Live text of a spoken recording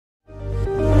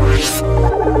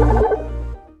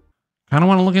kind of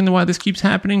want to look into why this keeps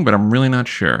happening, but I'm really not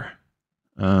sure.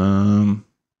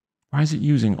 Why is it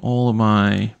using all of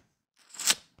my...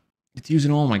 It's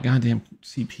using all my goddamn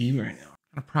CPU right now.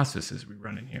 What kind of processes are we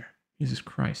running here? Jesus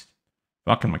Christ.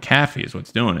 Fucking McAfee is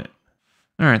what's doing it.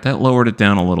 All right, that lowered it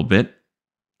down a little bit.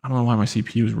 I don't know why my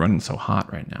CPU is running so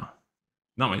hot right now.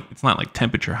 It's not like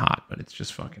temperature hot, but it's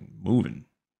just fucking moving.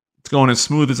 It's going as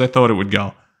smooth as I thought it would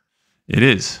go. It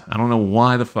is. I don't know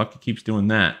why the fuck it keeps doing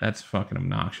that. That's fucking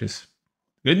obnoxious.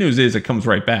 Good news is it comes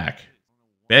right back.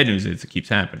 Bad news is it keeps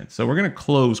happening. So we're going to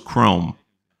close Chrome.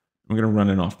 We're going to run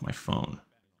it off my phone.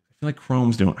 I feel like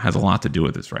Chrome's has a lot to do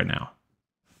with this right now.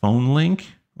 Phone link?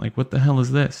 Like, what the hell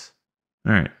is this?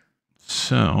 All right.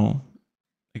 So,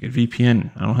 like a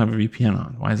VPN. I don't have a VPN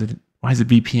on. Why is it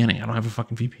VPNing? I don't have a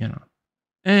fucking VPN on.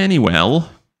 Anyway,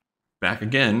 back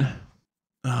again.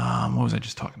 What was I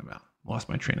just talking about? Lost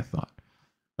my train of thought.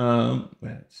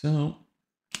 So,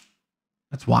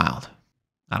 that's wild.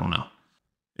 I don't know.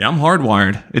 Yeah, I'm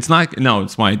hardwired. It's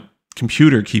my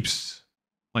computer keeps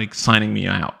like signing me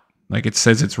out. Like it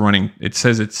says it's running. It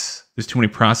says there's too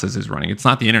many processes running. It's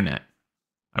not the internet.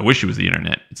 I wish it was the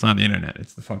internet. It's not the internet.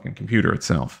 It's the fucking computer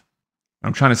itself.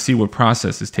 I'm trying to see what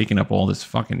process is taking up all the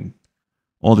CPU,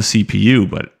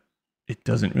 but it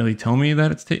doesn't really tell me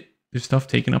that there's stuff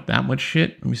taking up that much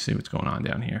shit. Let me see what's going on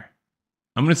down here.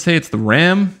 I'm going to say it's the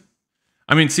RAM.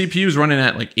 I mean, CPU is running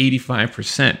at like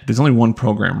 85%. There's only one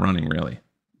program running really.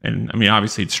 And I mean,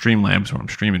 obviously it's Streamlabs where I'm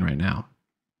streaming right now.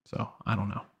 So I don't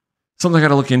know. Something I got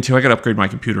to look into. I got to upgrade my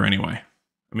computer anyway.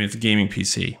 I mean, it's a gaming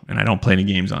PC and I don't play any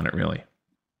games on it really.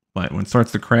 But when it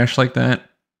starts to crash like that,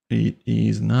 it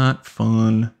is not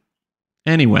fun.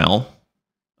 Anyway, all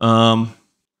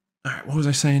right, what was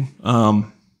I saying?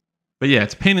 But yeah,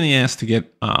 it's a pain in the ass to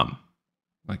get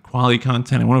like quality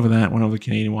content. I went over the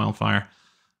Canadian wildfire.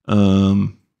 What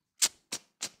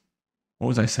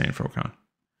was I saying, Focon?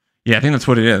 Yeah, I think that's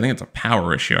what it is. I think it's a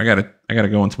power issue. I gotta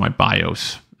go into my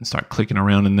BIOS and start clicking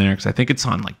around in there because I think it's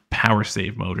on like power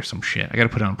save mode or some shit. I gotta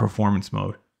put it on performance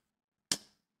mode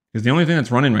because the only thing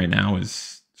that's running right now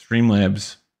is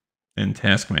Streamlabs and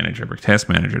Task Manager. But Task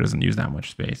Manager doesn't use that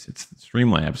much space. It's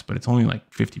Streamlabs, but it's only like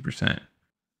 50%.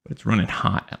 But it's running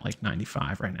hot at like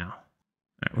 95 right now.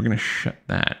 All right, we're gonna shut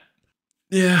that.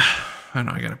 Yeah, I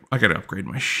know. I gotta upgrade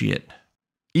my shit.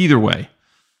 Either way,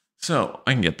 so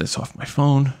I can get this off my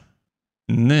phone,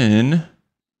 and then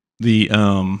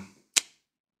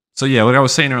so yeah, what I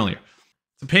was saying earlier,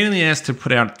 it's a pain in the ass to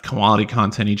put out quality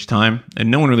content each time, and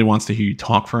no one really wants to hear you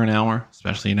talk for an hour,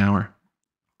 especially an hour.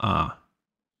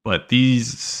 But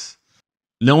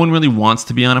no one really wants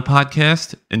to be on a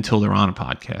podcast until they're on a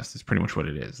podcast. Is pretty much what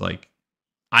it is. Like,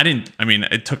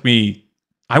 it took me.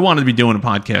 I wanted to be doing a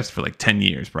podcast for like 10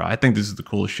 years, bro. I think this is the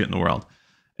coolest shit in the world.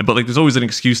 But like, there's always an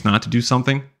excuse not to do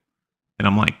something. And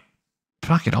I'm like,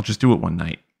 fuck it, I'll just do it one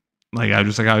night. Like, I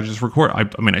just record.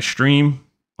 I stream.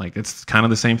 Like, it's kind of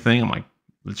the same thing. I'm like,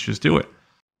 let's just do it.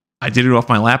 I did it off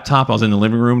my laptop. I was in the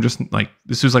living room just like,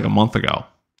 this was like a month ago.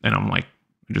 And I'm like,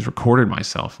 I just recorded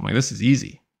myself. I'm like, this is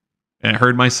easy. And I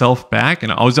heard myself back.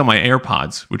 And I was on my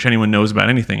AirPods, which anyone knows about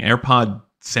anything. AirPod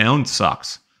sound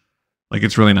sucks. Like,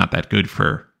 it's really not that good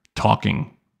for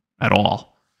talking at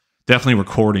all. Definitely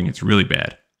recording, it's really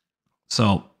bad.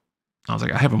 So I was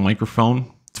like, I have a microphone.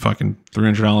 It's fucking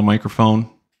 $300 microphone.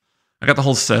 I got the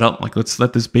whole setup. Like, let's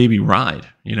let this baby ride.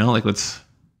 You know, like let's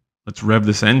rev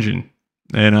this engine.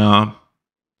 And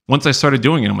once I started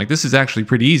doing it, I'm like, this is actually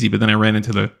pretty easy. But then I ran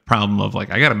into the problem of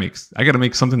like, I gotta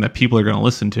make something that people are gonna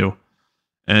listen to.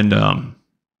 And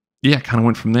yeah, kind of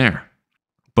went from there.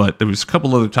 But there was a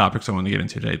couple other topics I wanted to get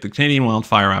into today. The Canadian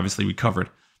wildfire, obviously, we covered.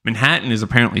 Manhattan is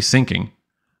apparently sinking.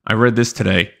 I read this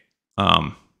today.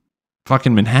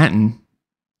 Fucking Manhattan,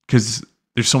 because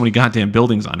there's so many goddamn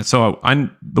buildings on it. So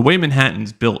the way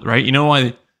Manhattan's built, right? You know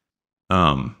why?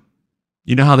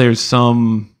 You know how there's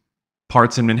some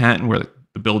parts in Manhattan where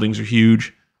the buildings are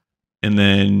huge, and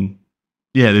then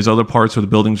yeah, there's other parts where the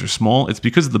buildings are small. It's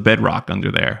because of the bedrock under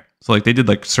there. So like they did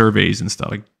like surveys and stuff,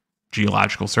 like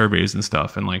geological surveys and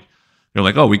stuff, and like they're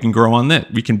like, oh, we can grow on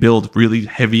that. We can build really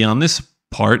heavy on this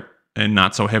part and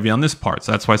not so heavy on this part.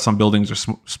 So that's why some buildings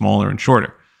are smaller and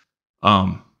shorter.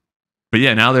 But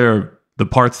yeah, now the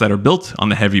parts that are built on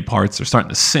the heavy parts are starting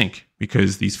to sink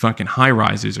because these fucking high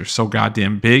rises are so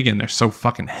goddamn big and they're so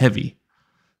fucking heavy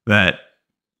that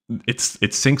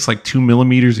it sinks like 2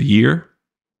 millimeters a year.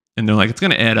 And they're like, it's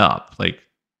going to add up. Like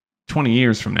 20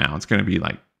 years from now, it's going to be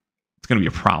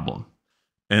a problem.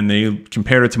 And they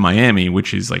compared it to Miami,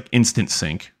 which is like instant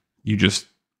sink.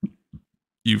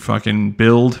 You fucking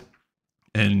build,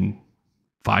 and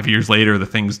 5 years later, the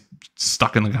thing's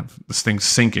stuck in this thing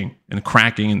sinking and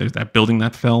cracking. And there's that building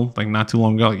that fell like not too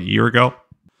long ago, like a year ago.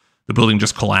 The building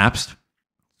just collapsed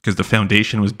because the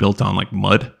foundation was built on like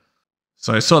mud.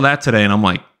 So I saw that today, and I'm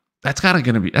like, that's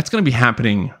gonna be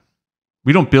happening.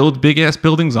 We don't build big ass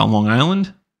buildings on Long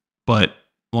Island, but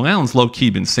Long Island's low key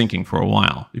been sinking for a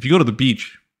while. If you go to the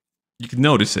beach, you can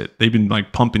notice it. They've been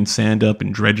like pumping sand up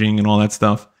and dredging and all that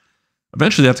stuff.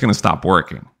 Eventually, that's going to stop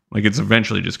working. Like it's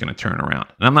eventually just going to turn around.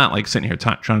 And I'm not like sitting here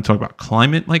trying to talk about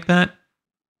climate like that,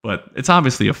 but it's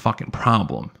obviously a fucking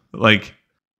problem. Like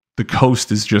the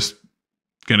coast is just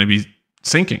going to be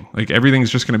sinking. Like everything's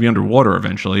just going to be underwater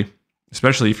eventually,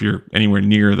 especially if you're anywhere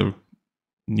near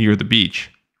the beach.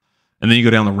 And then you go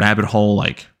down the rabbit hole.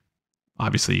 Like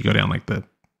obviously, you go down like the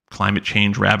climate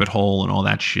change rabbit hole and all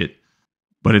that shit.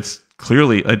 But it's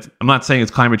clearly, I'm not saying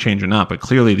it's climate change or not, but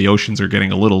clearly the oceans are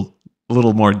getting a little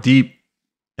more deep,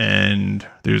 and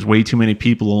there's way too many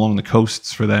people along the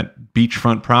coasts for that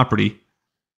beachfront property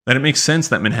that it makes sense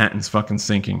that Manhattan's fucking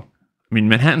sinking. I mean,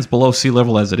 Manhattan's below sea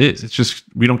level as it is. It's just,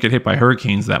 we don't get hit by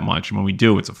hurricanes that much. And when we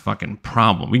do, it's a fucking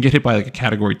problem. We get hit by like a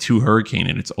category 2 hurricane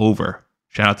and it's over.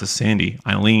 Shout out to Sandy,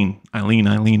 Eileen.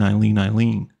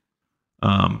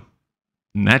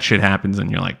 And that shit happens and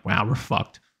you're like, wow, we're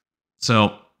fucked.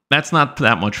 So that's not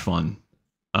that much fun.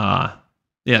 Yeah,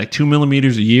 like 2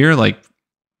 millimeters a year. Like,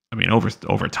 I mean, over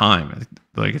time,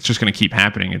 like it's just going to keep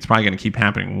happening. It's probably going to keep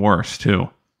happening worse too.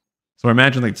 So I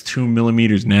imagine like it's 2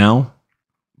 millimeters now,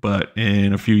 but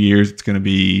in a few years it's going to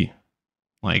be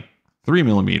like 3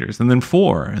 millimeters, and then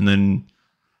 4, and then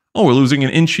we're losing an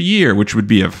inch a year, which would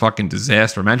be a fucking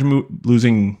disaster. Imagine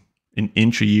losing an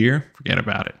inch a year. Forget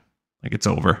about it. Like it's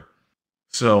over.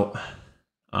 So,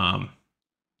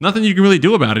 nothing you can really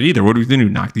do about it either. What do we do?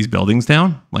 Knock these buildings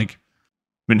down? Like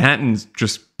Manhattan's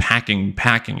just packing.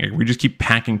 Like, we just keep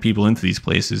packing people into these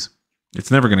places.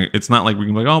 It's never going to, it's not like we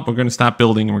can be like, oh, we're going to stop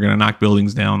building and we're going to knock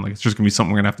buildings down. Like, it's just going to be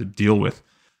something we're going to have to deal with,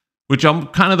 which I'm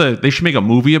kind of they should make a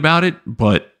movie about it,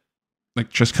 but like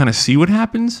just kind of see what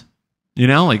happens, you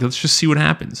know, like let's just see what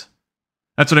happens.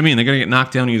 That's what I mean. They're going to get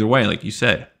knocked down either way. Like you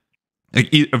said, like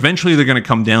eventually they're going to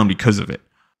come down because of it.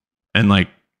 And like,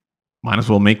 might as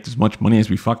well make as much money as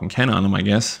we fucking can on them, I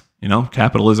guess. You know,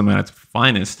 capitalism at its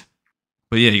finest.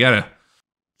 But yeah,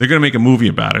 they're going to make a movie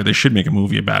about it. They should make a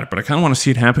movie about it. But I kind of want to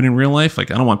see it happen in real life. Like,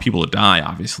 I don't want people to die,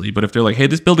 obviously. But if they're like, hey,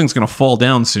 this building's going to fall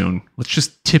down soon, let's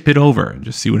just tip it over and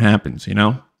just see what happens, you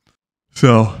know?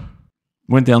 So,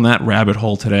 went down that rabbit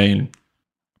hole today. And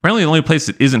apparently the only place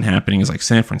that isn't happening is like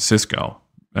San Francisco.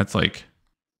 That's like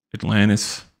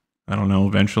Atlantis. I don't know,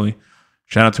 eventually.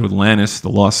 Shout out to Atlantis, the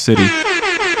lost city.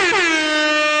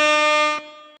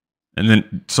 And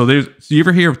then, so you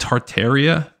ever hear of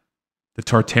Tartaria? The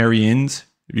Tartarians?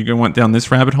 If you went down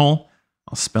this rabbit hole,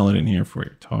 I'll spell it in here for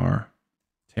you.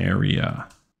 Tartaria.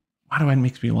 Why do it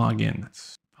make me log in?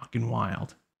 That's fucking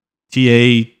wild.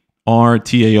 Tartaria.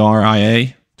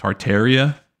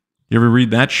 Tartaria. You ever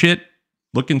read that shit?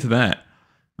 Look into that.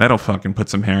 That'll fucking put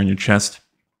some hair on your chest.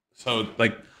 So,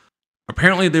 like,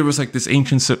 apparently there was like this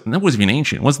ancient, that wasn't even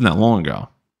ancient. It wasn't that long ago.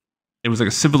 It was like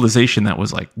a civilization that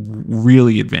was like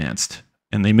really advanced.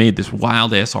 And they made this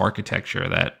wild ass architecture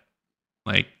that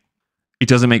like, it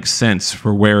doesn't make sense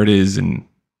for where it is. And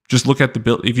just look at the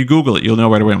build. If you Google it, you'll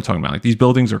know right away what I'm talking about. Like, these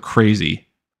buildings are crazy.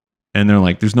 And they're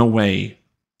like, there's no way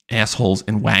assholes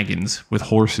in wagons with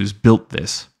horses built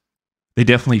this. They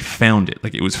definitely found it.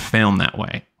 Like, it was found that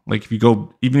way. Like, if you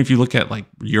go, even if you look at like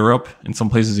Europe and some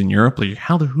places in Europe, like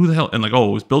who the hell? And like, oh,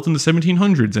 it was built in the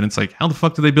 1700s. And it's like, how the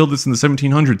fuck did they build this in the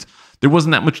 1700s? There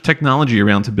wasn't that much technology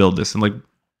around to build this. And like,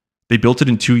 they built it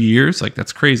in 2 years. Like,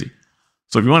 that's crazy.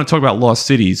 So if you want to talk about lost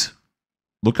cities,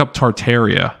 look up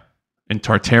Tartaria and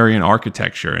Tartarian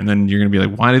architecture. And then you're going to be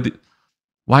like,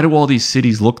 why do all these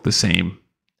cities look the same?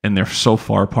 And they're so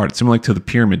far apart. It's similar like to the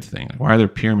pyramid thing. Like, why are there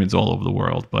pyramids all over the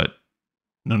world, but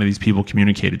none of these people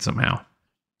communicated somehow?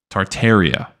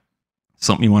 Tartaria,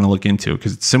 something you want to look into,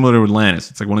 because it's similar to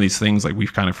Atlantis. It's like one of these things like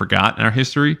we've kind of forgotten in our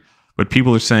history, but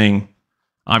people are saying,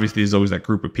 obviously there's always that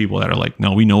group of people that are like,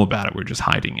 no, we know about it, we're just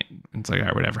hiding it. And it's like, all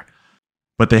right, whatever.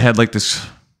 But they had like this,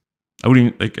 I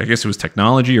guess it was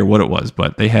technology or what it was,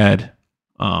 but they had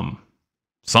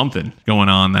something going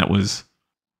on that was,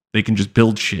 they can just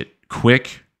build shit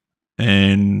quick,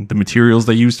 and the materials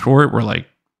they used for it were like,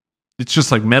 it's just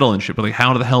like metal and shit, but like,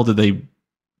 how the hell did they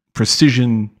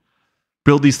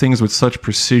build these things with such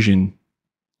precision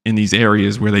in these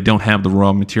areas where they don't have the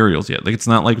raw materials yet? Like, it's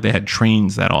not like they had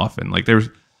trains that often. Like, there's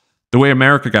the way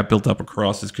America got built up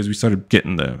across is because we started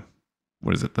getting not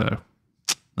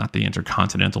the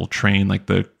intercontinental train, like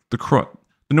the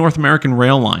North American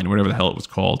rail line, whatever the hell it was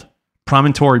called,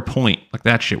 Promontory Point, like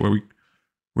that shit, where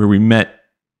where we met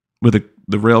with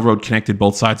the railroad connected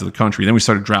both sides of the country. Then we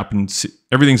started dropping,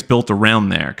 everything's built around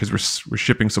there because we're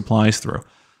shipping supplies through.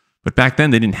 But back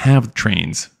then they didn't have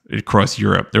trains across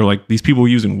Europe. They're like, these people were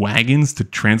using wagons to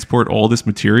transport all this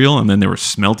material, and then they were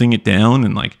smelting it down,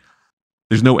 and like,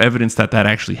 there's no evidence that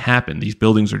actually happened. These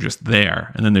buildings are just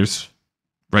there. And then there's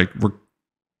like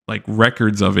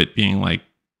records of it being like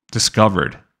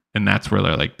discovered. And that's where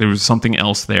they're like, there was something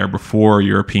else there before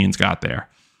Europeans got there,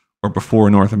 or before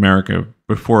North America,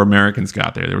 before Americans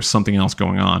got there. There was something else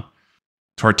going on.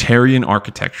 Tartarian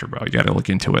architecture, bro. You got to look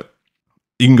into it.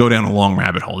 You can go down a long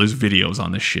rabbit hole. There's videos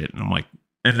on this shit. And I'm like,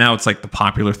 and now it's like the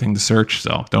popular thing to search.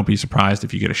 So don't be surprised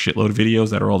if you get a shitload of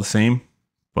videos that are all the same.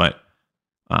 But,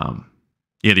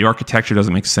 yeah, the architecture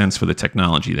doesn't make sense for the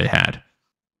technology they had.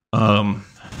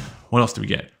 What else do we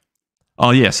get?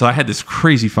 Oh, yeah, so I had this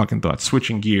crazy fucking thought.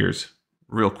 Switching gears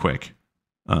real quick.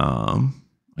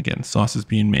 Again, sauce is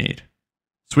being made.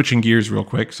 Switching gears real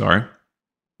quick, sorry.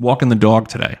 Walking the dog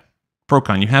today.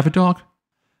 Procon, you have a dog?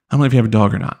 I don't know if you have a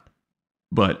dog or not.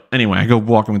 But anyway, I go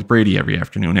walking with Brady every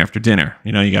afternoon after dinner.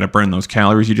 You know, you got to burn those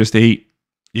calories you just ate.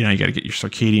 You know, you got to get your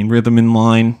circadian rhythm in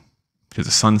line. Because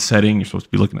the sun's setting, you're supposed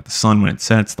to be looking at the sun when it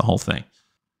sets, the whole thing.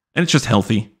 And it's just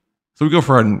healthy. So we go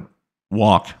for a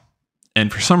walk.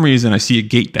 And for some reason, I see a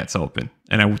gate that's open.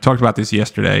 And I talked about this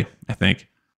yesterday, I think.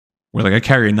 Where like I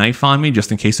carry a knife on me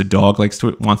just in case a dog wants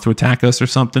to attack us or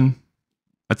something.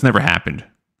 That's never happened.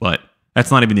 But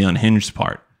that's not even the unhinged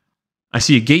part. I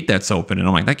see a gate that's open. And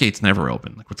I'm like, that gate's never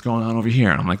open. Like, what's going on over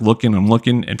here? And I'm like, looking.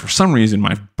 And for some reason,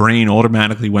 my brain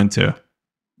automatically went to,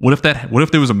 what if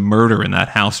there was a murder in that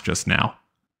house just now?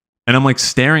 And I'm like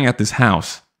staring at this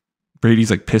house. Brady's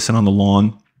like pissing on the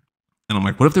lawn. And I'm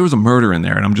like, what if there was a murder in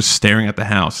there? And I'm just staring at the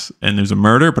house. And there's a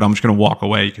murder, but I'm just going to walk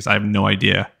away because I have no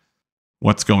idea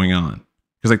what's going on.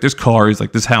 Because like there's cars,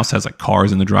 like this house has like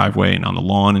cars in the driveway and on the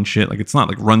lawn and shit. Like it's not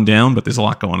like run down, but there's a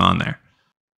lot going on there.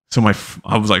 So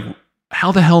I was like,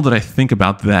 how the hell did I think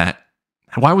about that?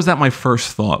 Why was that my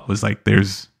first thought? Was like,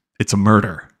 it's a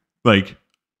murder. Like,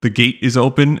 the gate is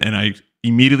open, and I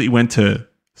immediately went to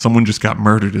someone just got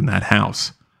murdered in that house.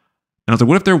 And I was like,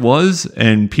 what if there was,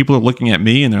 and people are looking at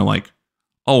me, and they're like,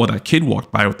 oh, well, that kid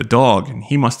walked by with the dog, and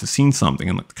he must have seen something,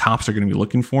 and like, the cops are going to be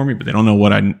looking for me, but they don't know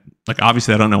what like,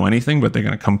 obviously I don't know anything, but they're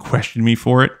going to come question me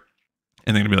for it.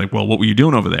 And they're going to be like, well, what were you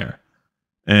doing over there?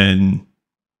 And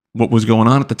what was going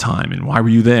on at the time, and why were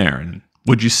you there? And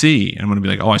what'd you see? And I'm going to be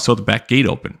like, oh, I saw the back gate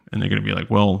open. And they're going to be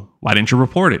like, well, why didn't you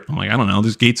report it? I'm like, I don't know.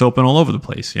 There's gates open all over the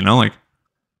place. You know, like,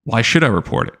 why should I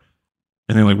report it?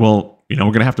 And they're like, well, you know,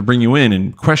 we're going to have to bring you in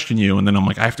and question you. And then I'm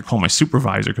like, I have to call my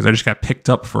supervisor because I just got picked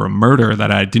up for a murder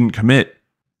that I didn't commit.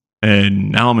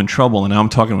 And now I'm in trouble. And now I'm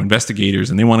talking to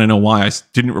investigators and they want to know why I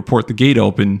didn't report the gate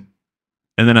open.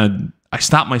 And then I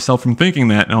stopped myself from thinking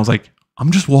that. And I was like,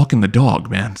 I'm just walking the dog,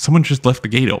 man. Someone just left the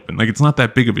gate open. Like, it's not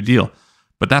that big of a deal.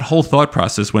 But that whole thought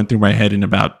process went through my head in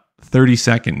about 30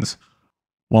 seconds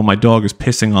while my dog is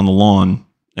pissing on the lawn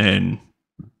and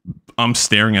I'm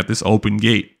staring at this open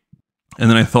gate. And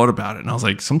then I thought about it and I was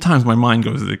like, sometimes my mind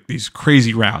goes like these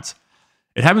crazy routes.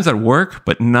 It happens at work,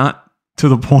 but not to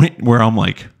the point where I'm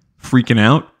like freaking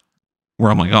out,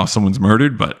 where I'm like, oh, someone's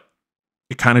murdered. But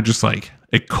it kind of just like,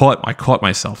 I caught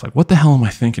myself like, what the hell am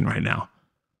I thinking right now?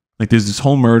 Like, there's this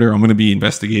whole murder. I'm going to be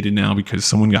investigated now because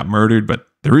someone got murdered, but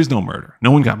there is no murder. No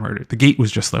one got murdered. The gate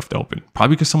was just left open.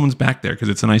 Probably because someone's back there because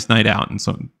it's a nice night out and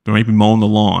so they might be mowing the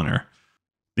lawn or,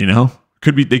 you know,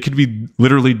 they could be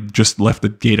literally just left the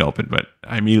gate open. But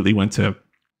I immediately went to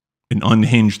an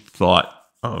unhinged thought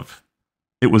of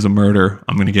it was a murder.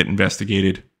 I'm going to get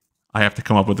investigated. I have to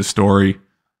come up with a story.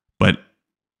 But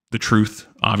the truth,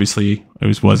 obviously, I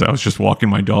was just walking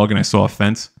my dog and I saw a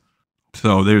fence.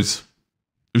 So it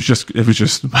was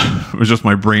just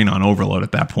my brain on overload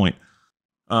at that point.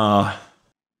 What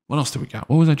else do we got?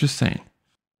 What was I just saying?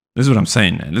 This is what I'm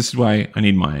saying, man. This is why I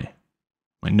need my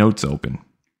notes open.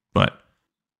 But,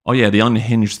 oh yeah, the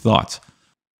unhinged thoughts.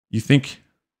 You think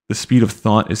the speed of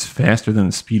thought is faster than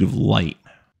the speed of light?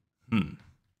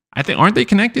 I think, aren't they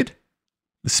connected?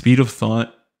 The speed of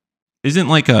thought isn't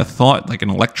like a thought, like an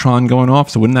electron going off.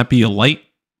 So wouldn't that be a light?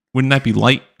 Wouldn't that be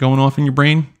light going off in your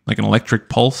brain? Like an electric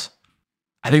pulse?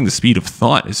 I think the speed of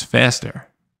thought is faster,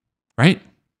 right?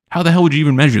 How the hell would you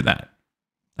even measure that?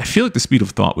 I feel like the speed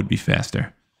of thought would be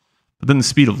faster. But then the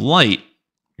speed of light,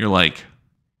 you're like,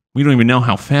 we don't even know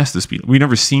how fast we've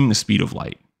never seen the speed of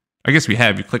light. I guess we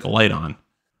have, you click a light on.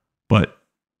 But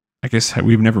I guess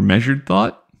we've never measured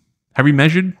thought? Have we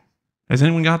measured? Has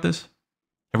anyone got this?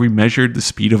 Have we measured the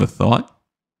speed of a thought?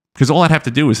 Because all I'd have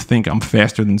to do is think I'm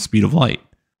faster than the speed of light.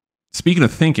 Speaking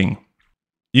of thinking,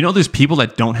 you know there's people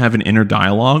that don't have an inner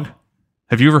dialogue?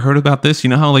 Have you ever heard about this? You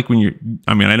know how like when you're,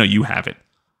 I mean, I know you have it.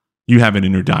 You have an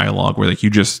inner dialogue where like you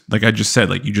just, like I just said,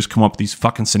 like you just come up with these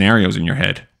fucking scenarios in your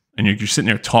head and you're just sitting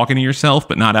there talking to yourself,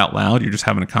 but not out loud. You're just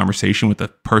having a conversation with the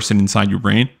person inside your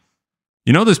brain.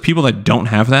 You know, there's people that don't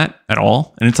have that at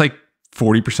all. And it's like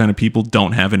 40% of people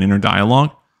don't have an inner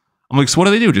dialogue. I'm like, so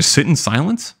what do? Just sit in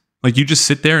silence? Like you just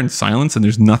sit there in silence and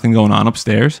there's nothing going on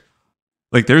upstairs?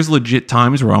 Like there's legit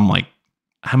times where I'm like,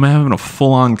 I'm having a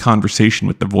full-on conversation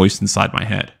with the voice inside my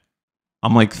head.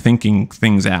 I'm like thinking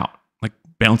things out, like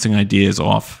bouncing ideas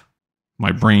off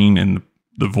my brain and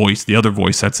the voice, the other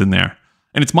voice that's in there.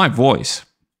 And it's my voice,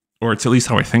 or it's at least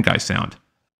how I think I sound.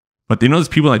 But you know there's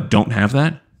people that don't have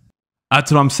that?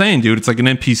 That's what I'm saying, dude. It's like an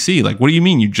NPC. Like, what do you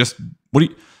mean?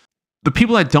 The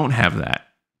people that don't have that,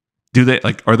 do they,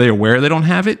 like, are they aware they don't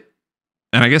have it?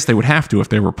 And I guess they would have to if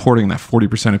they're reporting that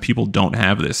 40% of people don't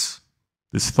have this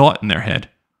thought in their head.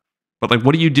 But like,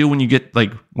 what do you do when you get,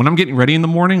 like, when I'm getting ready in the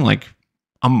morning, like,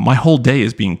 my whole day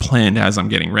is being planned as I'm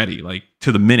getting ready, like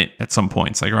to the minute at some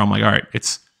points. Like, or I'm like, all right,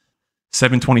 it's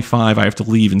 7:25. I have to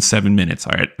leave in 7 minutes.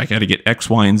 All right, I got to get X,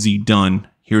 Y, and Z done.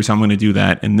 Here's how I'm going to do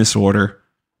that in this order.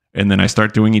 And then I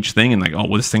start doing each thing and like, oh,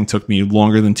 well, this thing took me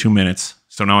longer than 2 minutes.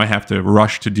 So now I have to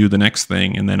rush to do the next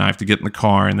thing. And then I have to get in the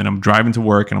car and then I'm driving to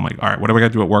work and I'm like, all right, what do I got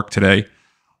to do at work today?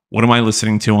 What am I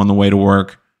listening to on the way to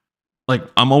work? Like,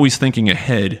 I'm always thinking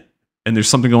ahead and there's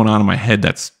something going on in my head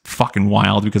that's fucking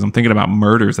wild because I'm thinking about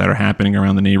murders that are happening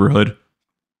around the neighborhood.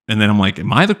 And then I'm like,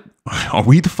 are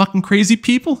we the fucking crazy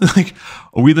people? Like,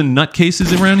 are we the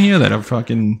nutcases around here that are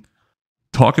fucking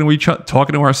talking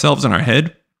to ourselves in our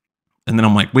head? And then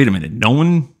I'm like, wait a minute,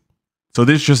 so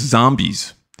there's just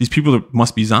zombies. These people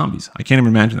must be zombies. I can't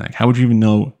even imagine that. How would you even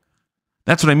know?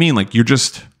 That's what I mean. Like, you're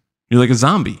like a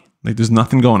zombie. Like, there's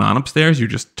nothing going on upstairs. You're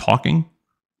just talking.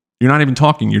 You're not even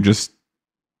talking. You're just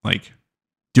like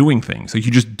doing things. Like,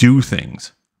 you just do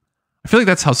things. I feel like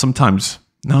that's how sometimes,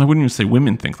 no, I wouldn't even say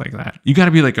women think like that. You got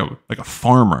to be like a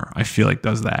farmer, I feel like,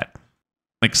 does that.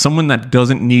 Like someone that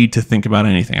doesn't need to think about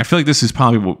anything. I feel like this is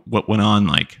probably what went on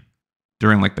like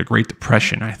during like the Great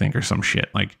Depression, I think, or some shit.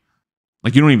 Like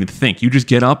you don't even think. You just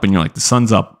get up and you're like, the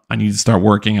sun's up. I need to start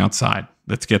working outside.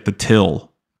 Let's get the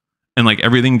till. And like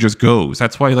everything just goes.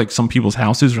 That's why like some people's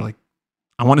houses are like,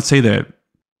 I want to say that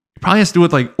it probably has to do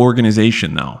with like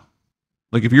organization though.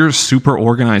 Like if you're a super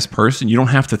organized person, you don't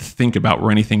have to think about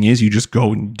where anything is. You just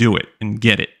go and do it and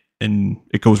get it. And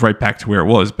it goes right back to where it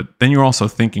was. But then you're also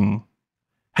thinking,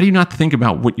 how do you not think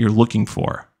about what you're looking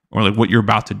for or like what you're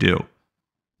about to do?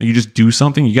 You just do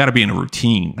something. You got to be in a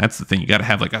routine. That's the thing. You got to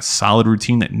have like a solid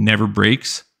routine that never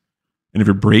breaks. And if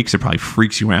it breaks, it probably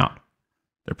freaks you out.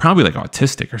 They're probably like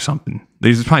autistic or something.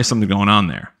 There's probably something going on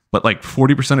there. But like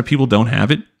 40% of people don't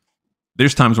have it.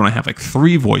 There's times when I have like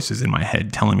 3 voices in my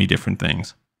head telling me different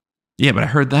things. Yeah, but I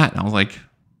heard that. And I was like,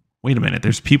 wait a minute.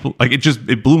 There's people like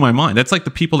it blew my mind. That's like the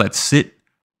people that sit.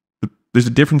 There's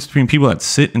a difference between people that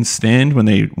sit and stand when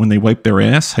they wipe their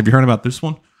ass. Have you heard about this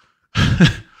one?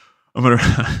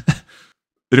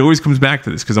 It always comes back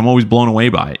to this because I'm always blown away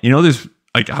by it. You know, there's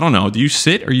like, I don't know. Do you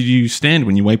sit or do you stand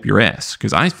when you wipe your ass?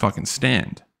 Because I fucking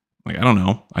stand. Like, I don't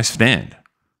know. I stand.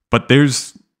 But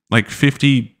there's like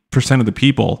 50% of the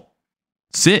people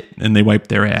sit and they wipe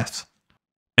their ass.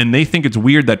 And they think it's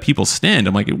weird that people stand.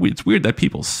 I'm like, it's weird that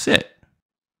people sit.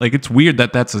 Like, it's weird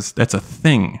that that's a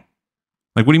thing.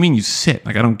 Like, what do you mean you sit?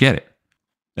 Like, I don't get it.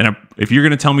 And if you're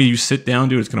going to tell me you sit down,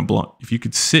 dude, it's going to blow up. If you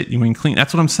could sit, you ain't clean.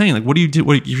 That's what I'm saying. Like, what do you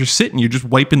do? If you're sitting, you're just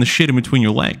wiping the shit in between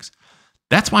your legs.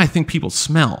 That's why I think people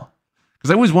smell. Because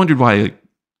I always wondered why like,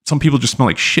 some people just smell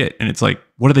like shit. And it's like,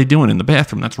 what are they doing in the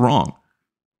bathroom? That's wrong.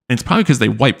 And it's probably because they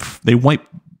wipe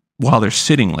while they're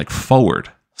sitting like forward.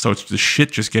 So it's the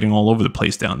shit just getting all over the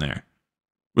place down there.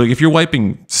 Like if you're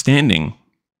wiping standing,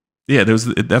 yeah, that's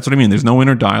what I mean. There's no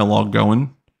inner dialogue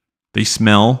going. They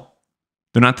smell.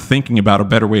 They're not thinking about a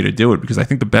better way to do it because I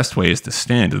think the best way is to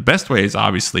stand. The best way is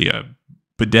obviously a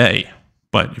bidet.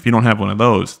 But if you don't have one of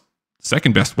those, the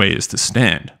second best way is to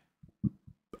stand.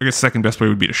 I guess second best way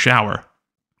would be to shower.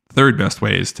 Third best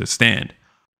way is to stand.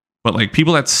 But like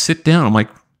people that sit down, I'm like,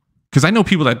 because I know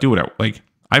people that do it. Like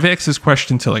I've asked this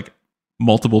question to like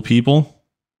multiple people,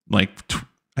 like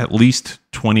at least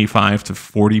 25 to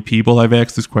 40 people I've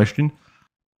asked this question.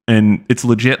 And it's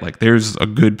legit. Like there's a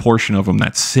good portion of them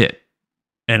that sit.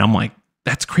 And I'm like,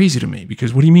 that's crazy to me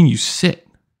because what do you mean you sit?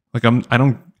 Like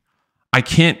I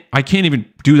can't even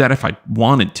do that if I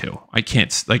wanted to. I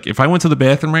can't, like if I went to the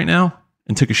bathroom right now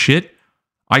and took a shit,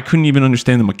 I couldn't even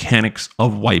understand the mechanics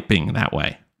of wiping that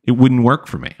way. It wouldn't work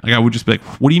for me. Like I would just be like,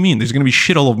 what do you mean? There's going to be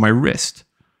shit all over my wrist.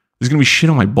 There's going to be shit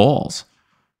on my balls.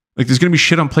 Like there's going to be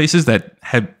shit on places that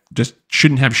just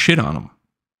shouldn't have shit on them.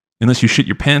 unless you shit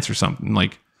your pants or something.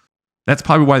 Like, that's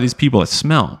probably why these people that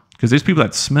smell, because there's people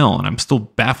that smell, and I'm still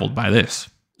baffled by this.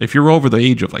 If you're over the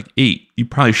age of like 8, you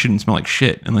probably shouldn't smell like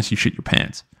shit unless you shit your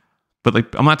pants. But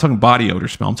like, I'm not talking body odor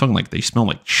smell. I'm talking like they smell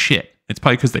like shit. It's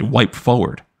probably because they wipe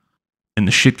forward and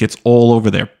the shit gets all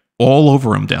over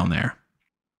them down there.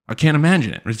 I can't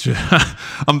imagine it. It's just,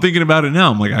 I'm thinking about it now.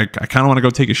 I'm like, I kind of want to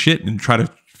go take a shit and try to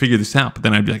figure this out. But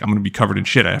then I'd be like, I'm going to be covered in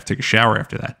shit. I have to take a shower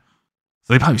after that.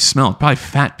 So they probably smell. Probably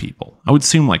fat people. I would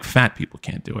assume like fat people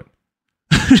can't do it.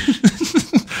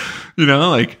 You know,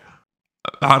 like,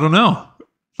 I don't know.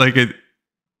 Like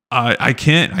I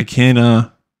can't.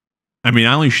 I mean,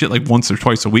 I only shit like once or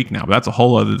twice a week now, but that's a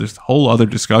whole other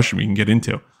discussion we can get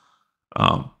into.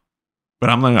 But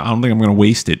I don't think I'm going to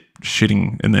waste it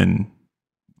shitting and then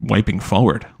wiping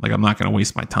forward. Like, I'm not going to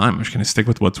waste my time. I'm just going to stick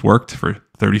with what's worked for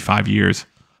 35 years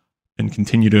and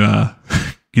continue to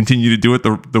do it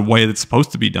the way it's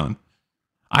supposed to be done.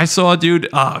 I saw a dude.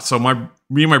 So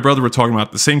me and my brother were talking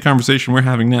about the same conversation we're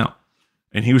having now.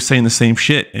 And he was saying the same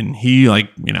shit, and he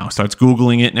starts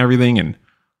Googling it and everything. And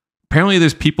apparently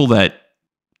there's people that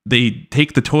they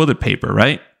take the toilet paper,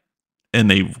 right? And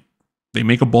they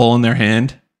make a ball in their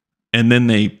hand, and then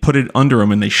they put it under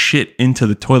them and they shit into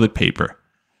the toilet paper,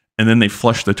 and then they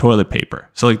flush the toilet paper.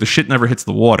 So like the shit never hits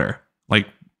the water. Like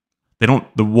the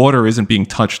water isn't being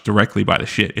touched directly by the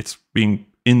shit. It's being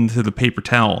into the paper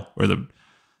towel or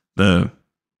the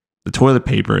toilet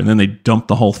paper, and then they dump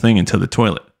the whole thing into the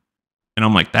toilet. And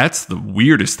I'm like, that's the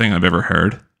weirdest thing I've ever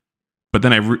heard. But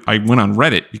then I went on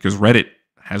Reddit, because Reddit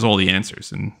has all the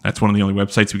answers. And that's one of the only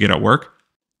websites we get at work.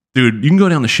 Dude, you can go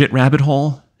down the shit rabbit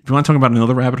hole. If you want to talk about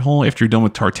another rabbit hole after you're done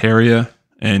with Tartaria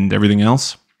and everything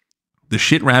else, the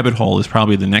shit rabbit hole is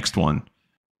probably the next one.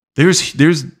 There's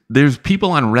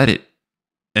people on Reddit,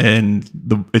 and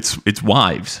it's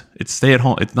wives. It's stay at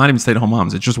home. It's not even stay at home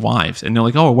moms. It's just wives. And they're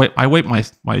like, oh, wait, I wipe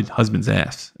my husband's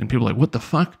ass. And people are like, what the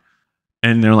fuck?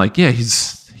 And they're like, yeah,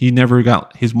 his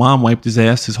mom wiped his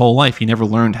ass his whole life. He never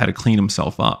learned how to clean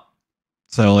himself up.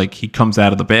 So like, he comes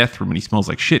out of the bathroom and he smells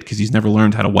like shit because he's never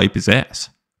learned how to wipe his ass.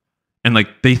 And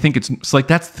like, they think it's like,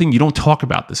 that's the thing. You don't talk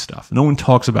about this stuff. No one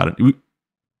talks about it.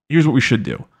 Here's what we should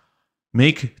do.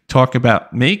 Talking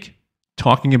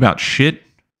about shit.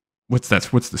 What's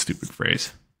the stupid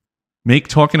phrase? Make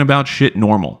talking about shit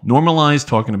normal. Normalize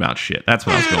talking about shit. That's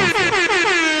what I was going for.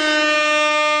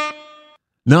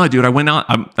 No, dude, I went out.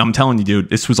 I'm telling you, dude,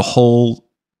 this is a whole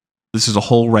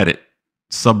Reddit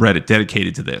subreddit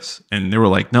dedicated to this. And they were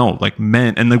like, no, like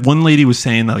men. And the one lady was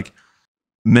saying that like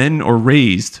men are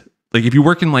raised, like if you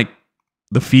work in like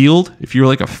the field, if you're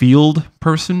like a field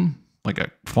person, like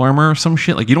a farmer or some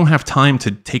shit, like you don't have time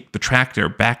to take the tractor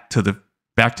back to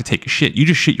take a shit. You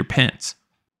just shit your pants.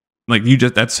 Like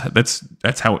that's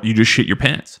how you just shit your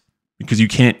pants, because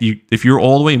if you're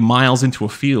all the way miles into a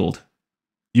field,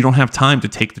 you don't have time to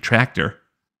take the tractor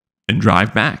and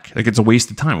drive back. Like, it's a waste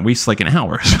of time. It wastes like an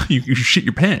hour. you shit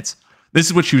your pants. This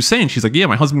is what she was saying. She's like, yeah,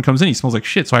 my husband comes in, he smells like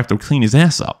shit, so I have to clean his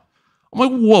ass up. I'm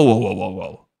like,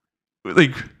 whoa.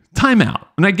 Like, time out.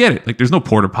 And I get it. Like, there's no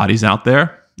porta potties out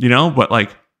there, you know? But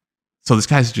like, so this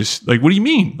guy's just like, what do you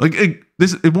mean? Like,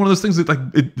 this is one of those things that like,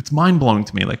 it's mind blowing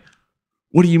to me. Like,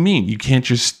 what do you mean? You can't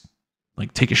just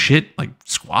like take a shit, like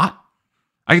squat?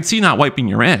 I can see not wiping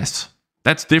your ass.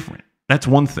 That's different. That's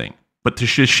one thing. But to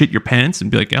just shit your pants and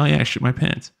be like, oh yeah, I shit my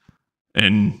pants.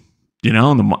 And, you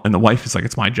know, and the wife is like,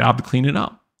 it's my job to clean it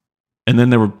up. And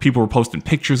then people were posting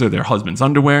pictures of their husband's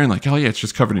underwear and like, oh yeah, it's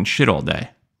just covered in shit all day.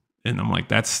 And I'm like,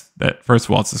 first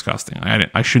of all, it's disgusting.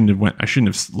 I shouldn't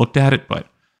have looked at it, but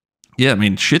yeah, I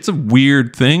mean, shit's a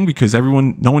weird thing because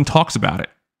no one talks about it.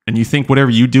 And you think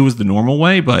whatever you do is the normal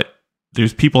way, but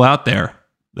there's people out there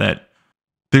that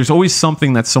there's always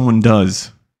something that someone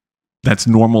does that's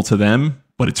normal to them,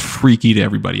 but it's freaky to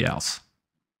everybody else.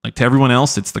 Like, to everyone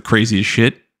else, it's the craziest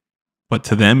shit, but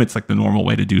to them, it's like the normal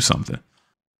way to do something.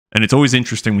 And it's always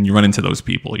interesting when you run into those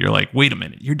people. You're like, wait a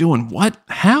minute, you're doing what?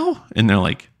 How? And they're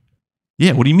like,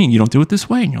 yeah, what do you mean? You don't do it this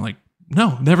way? And you're like,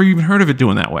 no, never even heard of it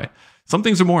doing that way. Some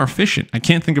things are more efficient. I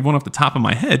can't think of one off the top of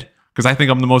my head because I think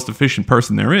I'm the most efficient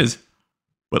person there is.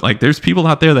 But like, there's people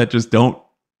out there that just don't,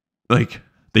 like,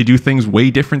 they do things way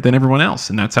different than everyone else.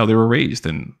 And that's how they were raised.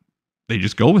 And they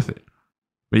just go with it.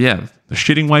 But yeah, the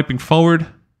shitting, wiping forward,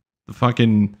 the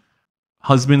fucking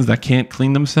husbands that can't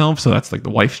clean themselves. So that's like the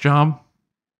wife's job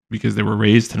because they were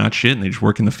raised to not shit and they just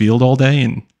work in the field all day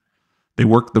and they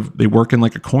work in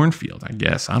like a cornfield, I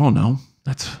guess. I don't know.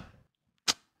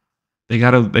 They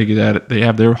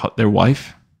have their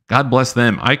wife. God bless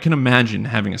them. I can imagine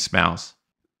having a spouse.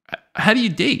 How do you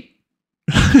date?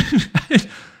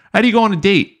 How do you go on a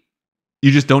date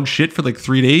You just don't shit for like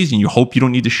 3 days and you hope you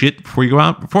don't need to shit before you go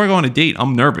out. Before I go on a date,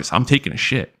 I'm nervous. I'm taking a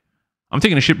shit. I'm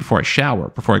taking a shit before I shower,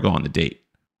 before I go on the date.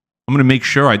 I'm going to make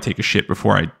sure I take a shit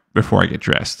before I get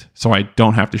dressed so I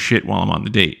don't have to shit while I'm on the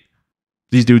date.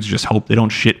 These dudes just hope they don't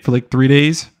shit for like 3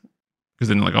 days because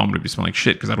then like, oh, I'm going to be smelling like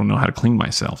shit because I don't know how to clean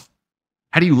myself.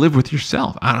 How do you live with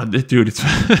yourself? I don't know, dude, it's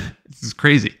this is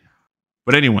crazy.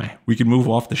 But anyway, we can move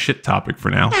off the shit topic for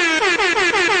now.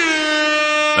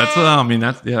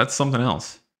 That's something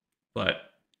else. But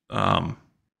I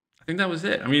think that was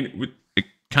it. I mean, it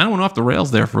kind of went off the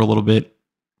rails there for a little bit,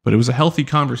 but it was a healthy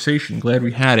conversation. Glad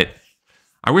we had it.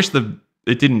 I wish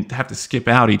it didn't have to skip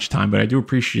out each time, but I do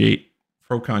appreciate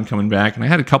Procon coming back, and I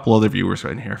had a couple other viewers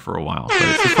right in here for a while, but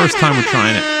it's the first time we're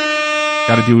trying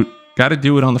it. Got to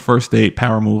do it on the first date.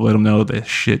 Power move. Let them know the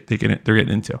shit they're getting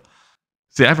into.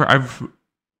 See,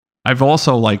 I've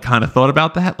also like kind of thought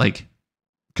about that, like,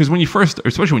 because when you first,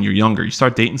 especially when you're younger, you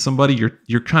start dating somebody,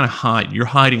 you're kind of you're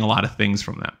hiding a lot of things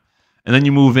from them, and then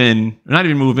you move in, or not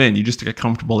even move in, you just get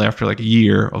comfortable after like a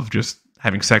year of just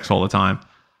having sex all the time.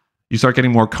 You start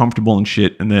getting more comfortable and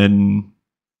shit, and then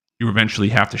you eventually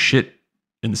have to shit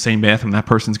in the same bathroom that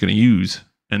person's going to use.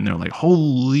 And they're like,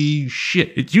 holy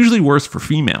shit. It's usually worse for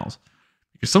females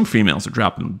because some females are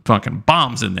dropping fucking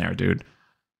bombs in there, dude.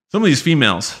 Some of these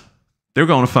females, they're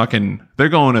going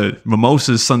to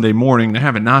mimosas Sunday morning. They're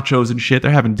having nachos and shit.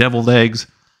 They're having deviled eggs.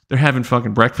 They're having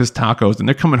fucking breakfast tacos, and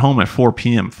they're coming home at 4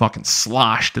 p.m. fucking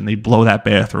sloshed, and they blow that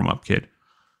bathroom up, kid.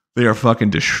 They are fucking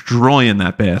destroying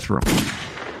that bathroom.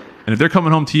 And if they're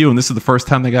coming home to you and this is the first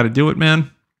time they got to do it, man,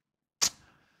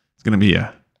 it's going to be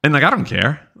and like, I don't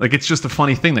care. Like, it's just a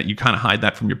funny thing that you kind of hide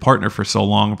that from your partner for so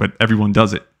long, but everyone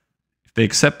does it. If they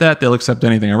accept that, they'll accept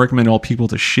anything. I recommend all people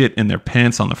to shit in their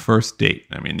pants on the first date.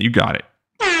 I mean, you got it.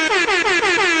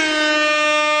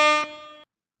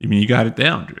 I mean, you got it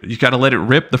down. You got to let it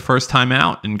rip the first time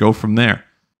out and go from there.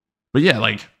 But yeah,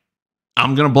 like,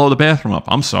 I'm going to blow the bathroom up.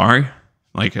 I'm sorry.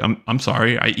 Like, I'm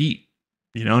sorry. I eat.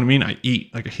 You know what I mean? I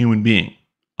eat like a human being.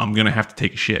 I'm going to have to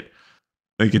take a shit.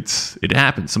 Like, it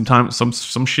happens. Sometimes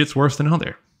some shit's worse than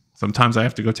other. Sometimes I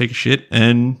have to go take a shit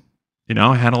and, you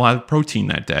know, I had a lot of protein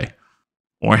that day.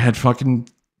 Or I had fucking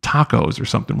tacos or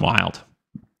something wild.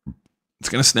 It's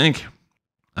going to stink.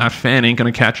 That fan ain't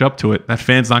going to catch up to it. That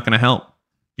fan's not going to help.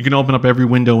 You can open up every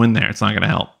window in there. It's not going to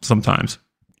help sometimes.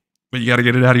 But you got to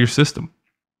get it out of your system.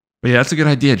 But yeah, that's a good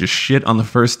idea. Just shit on the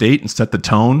first date and set the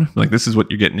tone. Like, this is what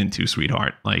you're getting into,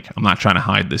 sweetheart. Like, I'm not trying to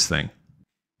hide this thing.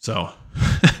 So...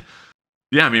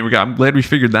 yeah, I mean, I'm glad we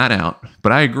figured that out.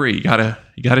 But I agree. You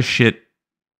gotta shit.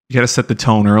 You gotta set the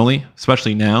tone early,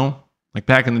 especially now. Like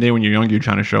back in the day when you're younger, you're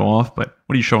trying to show off. But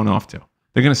what are you showing off to?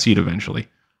 They're gonna see it eventually.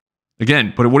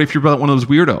 Again, but what if you're one of those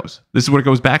weirdos? This is what it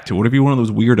goes back to. What if you're one of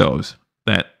those weirdos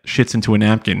that shits into a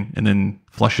napkin and then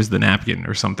flushes the napkin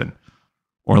or something?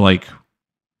 Or like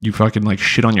you fucking like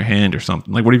shit on your hand or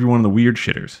something. Like what if you're one of the weird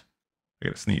shitters? I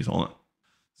gotta sneeze. Hold on.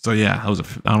 So yeah,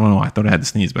 I don't know. I thought I had to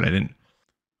sneeze, but I didn't.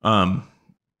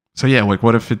 So yeah, like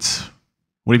what if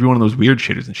you're one of those weird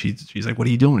shitters and she's like, what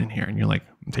are you doing in here? And you're like,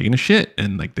 I'm taking a shit.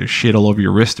 And like there's shit all over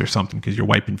your wrist or something because you're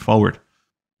wiping forward.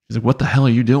 She's like, what the hell are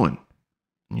you doing?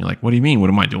 And you're like, what do you mean? What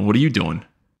am I doing? What are you doing?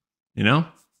 You know?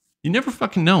 You never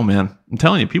fucking know, man. I'm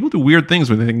telling you, people do weird things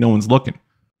when they think no one's looking.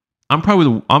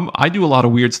 I do a lot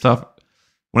of weird stuff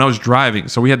when I was driving.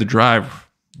 So we had to drive.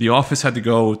 The office had to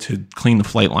go to clean the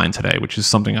flight line today, which is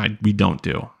something we don't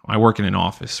do. I work in an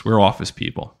office. We're office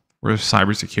people. We're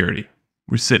cybersecurity.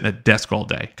 We're sitting at a desk all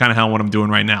day. Kind of how what I'm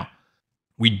doing right now.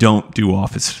 We don't do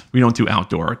office. We don't do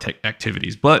outdoor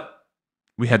activities. But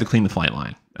we had to clean the flight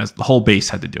line. As the whole base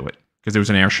had to do it because there was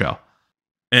an air show.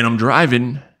 And I'm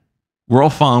driving. We're all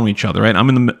following each other, right?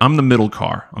 I'm the middle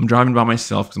car. I'm driving by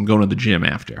myself because I'm going to the gym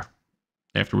after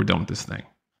we're done with this thing.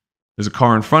 There's a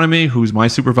car in front of me who's my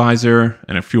supervisor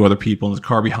and a few other people, and there's a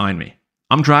car behind me.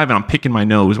 I'm driving. I'm picking my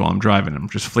nose while I'm driving. I'm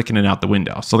just flicking it out the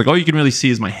window. So like all you can really see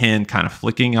is my hand kind of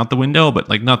flicking out the window, but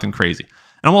like nothing crazy.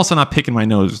 And I'm also not picking my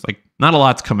nose. Like not a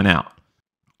lot's coming out.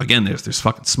 Again, there's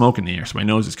fucking smoke in the air, so my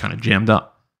nose is kind of jammed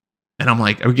up. And I'm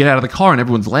like, I would get out of the car and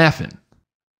everyone's laughing.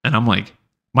 And I'm like,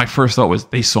 my first thought was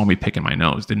they saw me picking my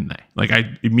nose, didn't they? Like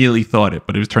I immediately thought it,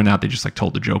 but it turned out they just like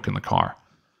told the joke in the car.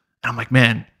 And I'm like,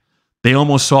 man, they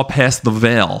almost saw past the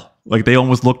veil. Like they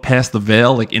almost looked past the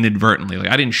veil, like inadvertently. Like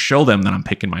I didn't show them that I'm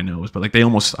picking my nose, but like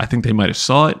I think they might have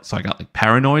saw it. So I got like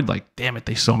paranoid, like, damn it,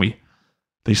 they saw me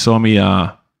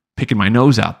picking my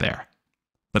nose out there.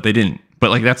 But they didn't. But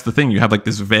like that's the thing. You have like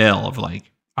this veil of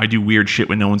like, I do weird shit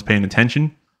when no one's paying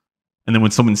attention. And then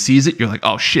when someone sees it, you're like,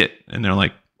 oh shit. And they're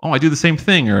like, oh, I do the same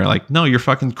thing. Or like, no, you're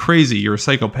fucking crazy. You're a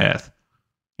psychopath.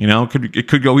 You know, it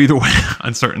could go either way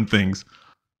on certain things.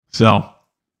 So,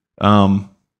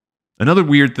 another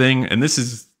weird thing, and this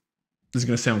is going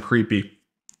to sound creepy,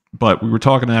 but we were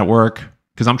talking at work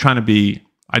because I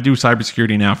do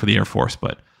cybersecurity now for the Air Force,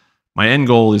 but my end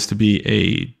goal is to be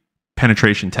a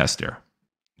penetration tester.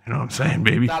 You know what I'm saying,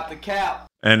 baby? Stop the cap.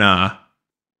 And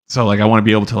so like I want to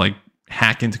be able to like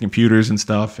hack into computers and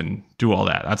stuff and do all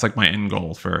that. That's like my end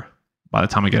goal for by the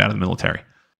time I get out of the military.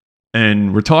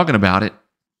 And we're talking about it,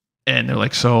 and they're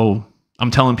like, so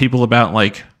I'm telling people about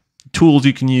like tools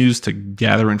you can use to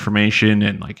gather information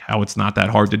and like how it's not that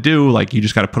hard to do. Like you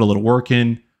just got to put a little work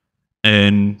in,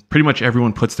 and pretty much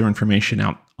everyone puts their information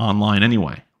out online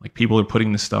anyway. Like people are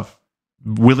putting this stuff,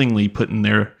 willingly putting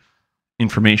their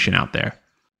information out there.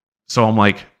 So I'm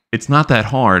like, it's not that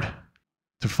hard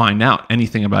to find out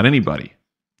anything about anybody.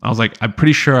 I was like, I'm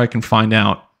pretty sure I can find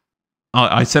out.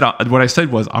 What I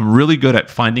said was, I'm really good at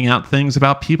finding out things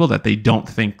about people that they don't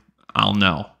think I'll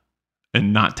know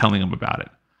and not telling them about it.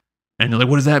 And they're like,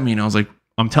 what does that mean? I was like,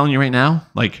 I'm telling you right now,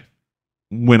 like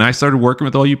when I started working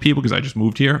with all you people, because I just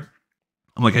moved here,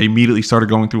 I'm like, I immediately started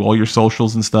going through all your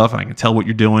socials and stuff, and I can tell what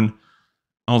you're doing.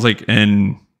 I was like,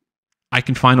 and I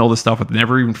can find all this stuff with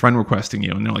never even friend requesting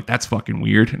you. And they're like, that's fucking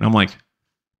weird. And I'm like,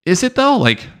 is it though?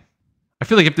 Like, I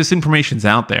feel like if this information's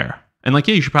out there, and like,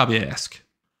 yeah, you should probably ask.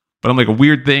 But I'm like, a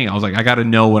weird thing. I was like, I got to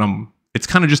know what it's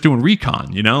kind of just doing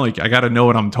recon, you know? Like, I got to know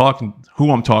what I'm talking,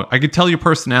 who I'm talking. I could tell your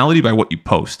personality by what you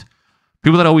post.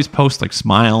 People that always post like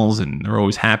smiles and they're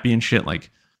always happy and shit,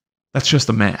 like, that's just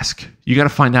a mask. You got to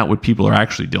find out what people are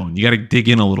actually doing. You got to dig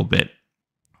in a little bit.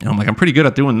 And I'm like, I'm pretty good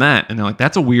at doing that. And they're like,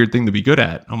 that's a weird thing to be good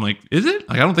at. I'm like, is it?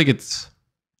 Like, I don't think it's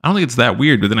that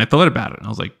weird. But then I thought about it, and I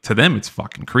was like, to them, it's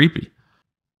fucking creepy.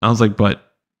 I was like,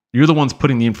 but you're the ones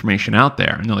putting the information out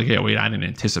there. And they're like, yeah, wait, I didn't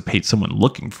anticipate someone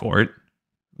looking for it.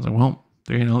 I was like, well,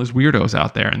 there's weirdos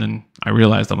out there. And then I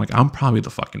realized, I'm like, I'm probably the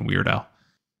fucking weirdo.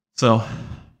 So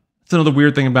that's another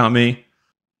weird thing about me.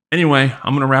 Anyway,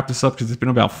 I'm going to wrap this up because it's been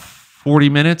about 40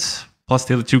 minutes plus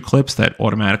the other 2 clips that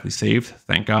automatically saved.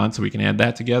 Thank God. So we can add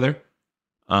that together.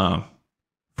 Brocon,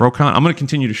 I'm going to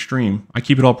continue to stream. I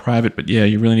keep it all private, but yeah,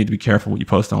 you really need to be careful what you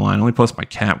post online. I only post my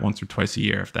cat once or twice a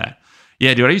year, if that.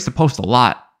 Yeah, dude, I used to post a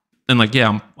lot. And like, yeah,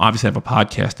 I'm obviously have a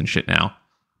podcast and shit now.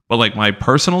 But like my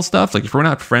personal stuff, like if we're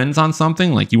not friends on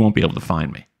something, like you won't be able to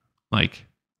find me. Like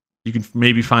you can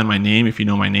maybe find my name if you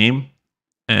know my name,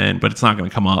 but it's not going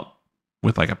to come up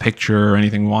with like a picture or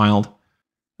anything wild.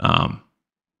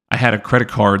 I had a credit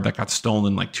card that got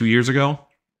stolen like 2 years ago,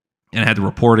 and I had to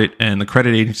report it. And the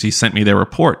credit agency sent me their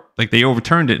report. Like they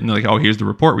overturned it, and they're like, "Oh, here's the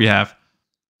report we have."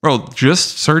 Bro,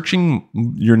 just searching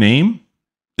your name,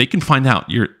 they can find out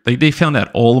they found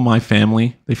out all of my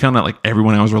family. They found out like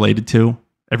everyone I was related to,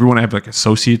 everyone I have like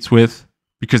associates with,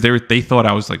 because they thought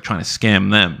I was like trying to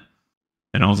scam them.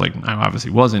 And I was like, I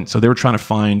obviously wasn't. So they were trying to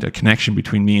find a connection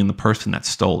between me and the person that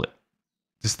stole it.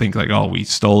 Just think like, oh, we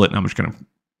stole it, and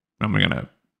I'm gonna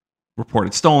report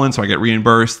it stolen, so I get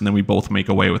reimbursed, and then we both make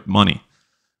away with money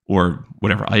or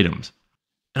whatever items.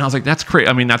 And I was like, that's crazy.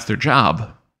 I mean, that's their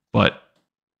job, but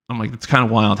I'm like, it's kind of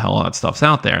wild how all that stuff's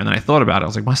out there. And then I thought about it. I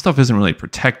was like, my stuff isn't really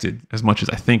protected as much as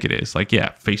I think it is. Like,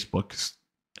 yeah, Facebook,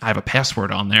 I have a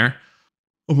password on there.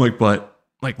 I'm like, but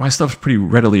like my stuff's pretty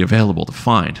readily available to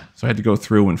find. So I had to go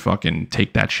through and fucking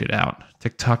take that shit out.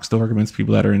 TikTok still recommends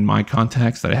people that are in my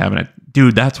contacts that I haven't.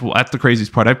 Dude, that's the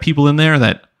craziest part. I have people in there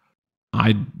that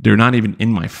they're not even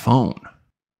in my phone.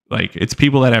 Like it's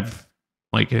people that have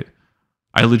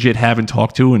I legit haven't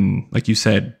talked to in, like you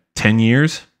said, 10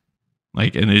 years.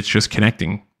 Like, and it's just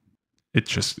connecting. It's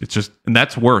just, and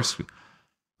that's worse.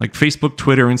 Like Facebook,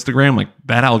 Twitter, Instagram, like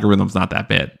that algorithm's not that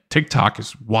bad. TikTok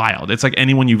is wild. It's like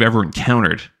anyone you've ever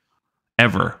encountered,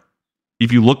 ever.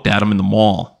 If you looked at them in the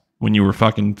mall when you were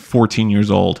fucking 14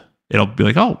 years old, it'll be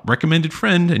like, oh, recommended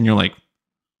friend. And you're like,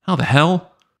 how the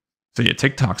hell? So yeah,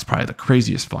 TikTok's probably the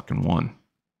craziest fucking one.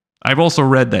 I've also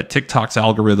read that TikTok's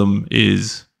algorithm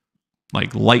is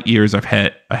like light years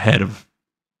ahead of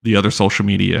the other social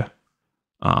media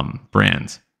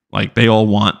brands. Like they all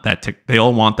want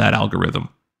that algorithm.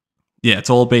 Yeah, it's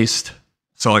all based.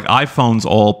 So like iPhones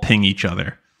all ping each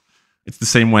other. It's the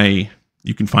same way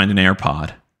you can find an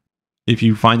AirPod. If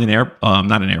you find not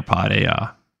an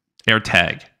AirPod,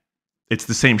 AirTag, it's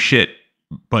the same shit,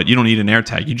 but you don't need an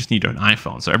AirTag. You just need an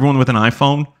iPhone. So everyone with an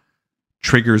iPhone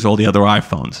triggers all the other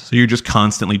iPhones. So you're just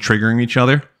constantly triggering each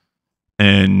other,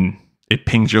 and it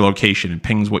pings your location and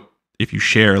pings what if you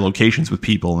share locations with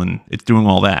people, and it's doing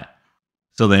all that.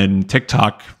 So then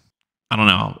TikTok, I don't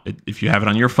know, if you have it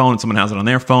on your phone and someone has it on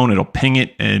their phone, it'll ping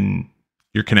it and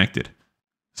you're connected.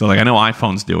 So like I know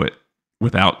iPhones do it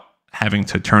without having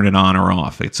to turn it on or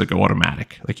off. It's like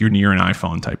automatic, like you're near an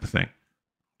iPhone type of thing.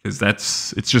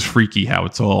 because it's just freaky how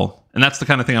it's all, and that's the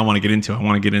kind of thing I want to get into. I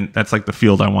want to get in. That's like the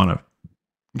field I want to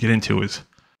get into is,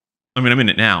 I mean, I'm in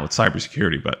it now. It's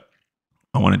cybersecurity, but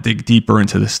I want to dig deeper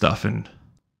into this stuff and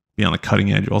be on the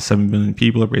cutting edge. All 7 billion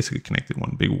people are basically connected in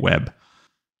one big web.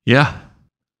 Yeah,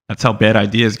 that's how bad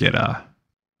ideas get.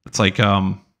 It's like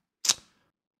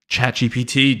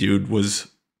ChatGPT, dude, it was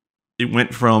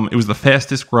the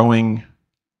fastest growing,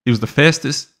 it was the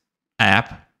fastest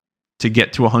app to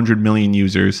get to 100 million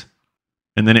users.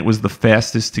 And then it was the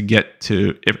fastest to get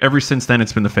to, ever since then,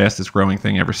 it's been the fastest growing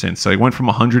thing ever since. So it went from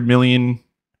 100 million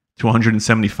to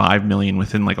 175 million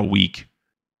within like a week.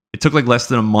 It took like less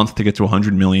than a month to get to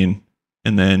 100 million.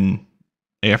 And then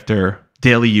after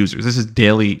daily users, this is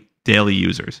daily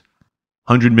users,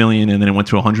 100 million. And then it went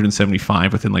to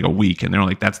 175 within like a week. And they're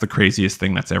like, that's the craziest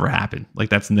thing that's ever happened. Like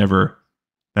that's never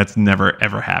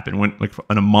ever happened. Went like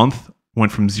in a month,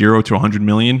 went from 0 to 100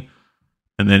 million.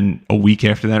 And then a week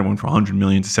after that, it went from 100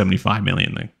 million to 75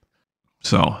 million.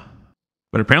 So,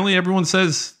 but apparently everyone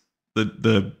says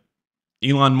the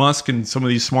Elon Musk and some of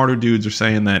these smarter dudes are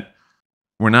saying that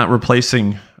we're not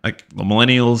replacing, like the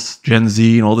millennials, Gen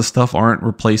Z, and all this stuff aren't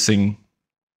replacing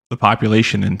the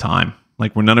population in time.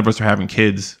 Like none of us are having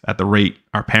kids at the rate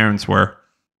our parents were.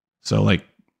 So like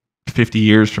 50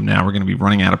 years from now, we're going to be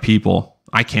running out of people.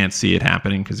 I can't see it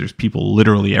happening because there's people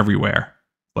literally everywhere.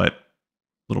 But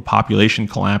little population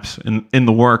collapse in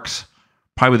the works.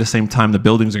 Probably the same time the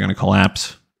buildings are going to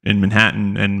collapse in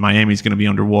Manhattan and Miami's going to be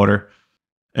underwater.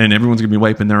 And everyone's going to be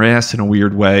wiping their ass in a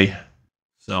weird way.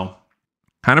 So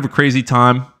kind of a crazy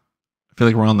time. I feel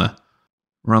like we're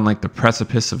on like the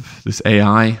precipice of this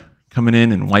AI coming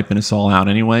in and wiping us all out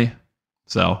anyway.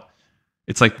 So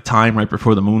it's like the time right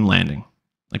before the moon landing.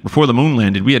 Like before the moon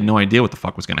landed, we had no idea what the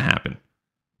fuck was going to happen.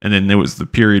 And then there was the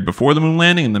period before the moon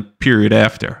landing and the period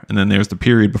after. And then there's the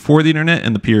period before the internet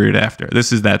and the period after.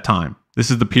 This is that time.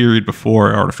 This is the period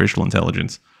before artificial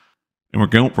intelligence. And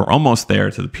we're almost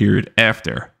there to the period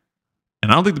after.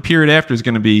 And I don't think the period after is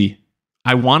going to be,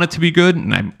 I want it to be good,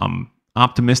 and I'm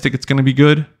optimistic it's going to be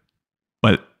good.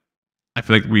 But I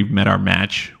feel like we've met our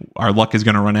match. Our luck is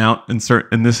going to run out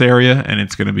in this area, and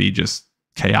it's going to be just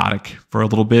chaotic for a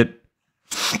little bit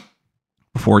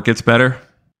before it gets better.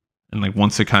 And like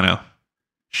once it kind of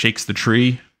shakes the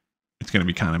tree, it's going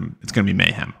to be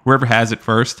mayhem. Whoever has it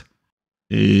first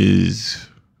is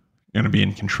going to be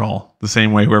in control. The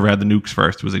same way whoever had the nukes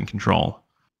first was in control.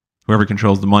 Whoever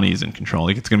controls the money is in control.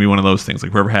 Like it's going to be one of those things.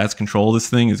 Like whoever has control of this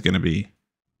thing is going to be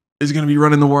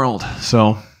running the world.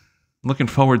 So looking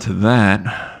forward to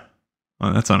that.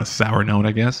 That's on a sour note,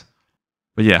 I guess.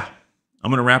 But yeah,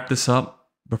 I'm going to wrap this up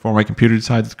before my computer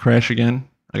decides to crash again.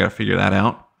 I got to figure that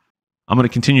out. I'm going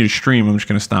to continue to stream. I'm just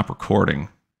going to stop recording.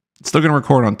 It's still going to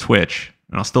record on Twitch,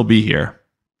 and I'll still be here.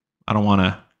 I don't want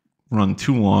to run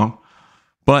too long,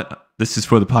 but this is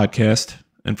for the podcast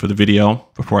and for the video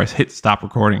before I hit stop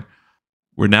recording.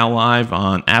 We're now live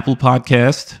on Apple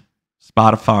Podcast,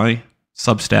 Spotify,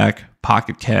 Substack,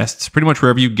 Pocket Casts, pretty much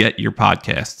wherever you get your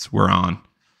podcasts, we're on.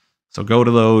 So go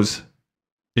to those.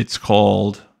 It's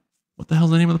called, what the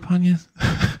hell's the name of the podcast?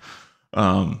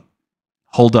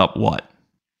 Hold Up What?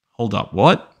 Hold Up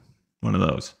What? One of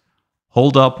those.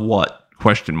 Hold Up What? ?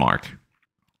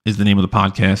 Is the name of the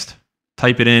podcast.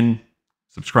 Type it in,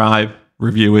 subscribe,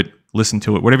 review it, listen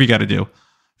to it, whatever you got to do.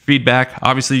 Feedback.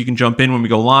 Obviously, you can jump in when we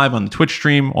go live on the Twitch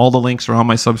stream. All the links are on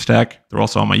my Substack. They're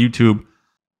also on my YouTube.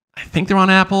 I think they're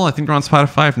on Apple. I think they're on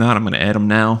Spotify. If not, I'm going to add them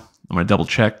now. I'm going to double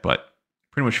check, but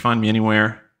pretty much find me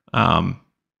anywhere. And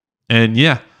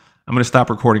yeah, I'm going to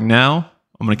stop recording now.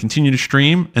 I'm going to continue to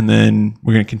stream, and then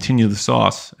we're going to continue the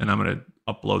sauce, and I'm going to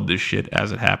upload this shit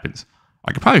as it happens.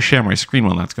 I could probably share my screen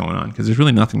while that's going on, because there's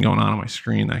really nothing going on my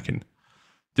screen that can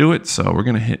do it. So we're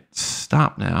going to hit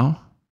stop now.